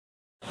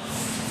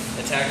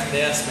attack from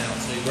the S mount.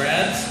 So he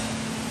grabs,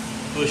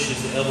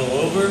 pushes the elbow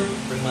over,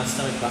 bring my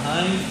stomach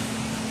behind,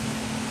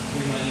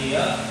 bring my knee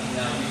up,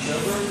 now reach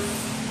over,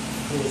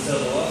 pull this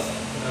elbow up,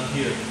 and I'm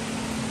here.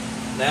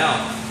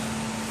 Now,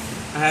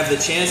 I have the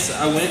chance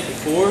I went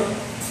before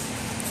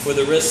for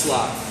the wrist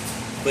lock,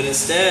 but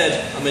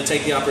instead, I'm going to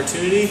take the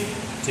opportunity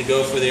to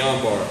go for the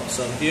armbar.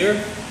 So I'm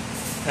here,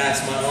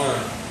 pass my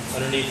arm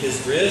underneath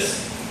his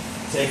wrist,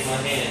 take my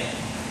hand,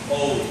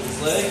 hold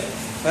his leg,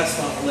 pass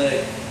my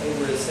leg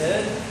over his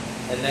head,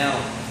 and now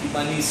keep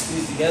my knees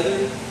squeezed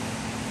together,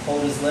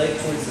 hold his leg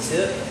towards his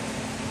hip,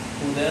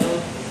 pull down,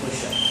 and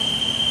push up.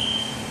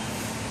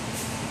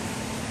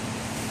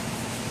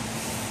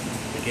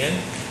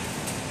 Again,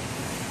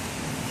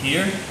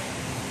 here,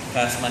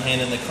 pass my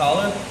hand in the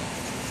collar,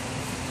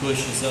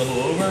 push his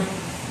elbow over,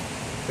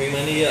 bring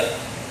my knee up,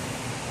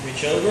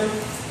 reach over,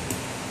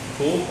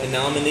 pull, and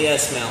now I'm in the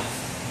S mount.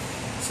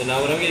 So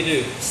now what I'm going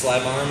to do,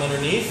 slide my arm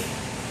underneath,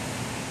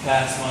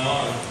 pass my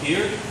arm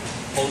here,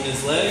 holding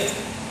his leg,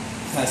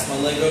 pass my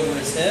leg over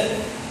his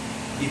head,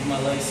 keep my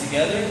legs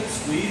together,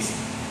 squeeze,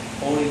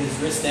 holding his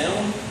wrist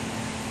down,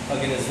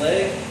 hugging his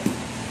leg,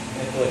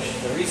 and push.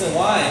 The reason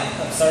why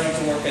I'm starting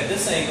to work at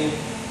this angle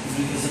is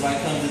because if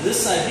I come to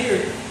this side here,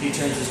 he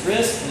turns his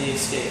wrist and he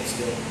escapes.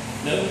 Go.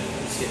 No,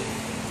 escape.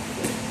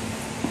 Good.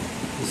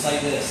 Just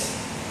like this.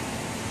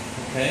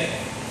 Okay?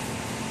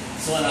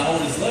 So when I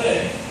hold his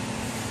leg,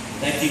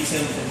 that keeps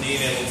him from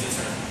being able to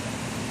turn.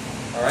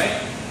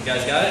 Alright? You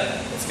guys got it?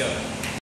 Let's go.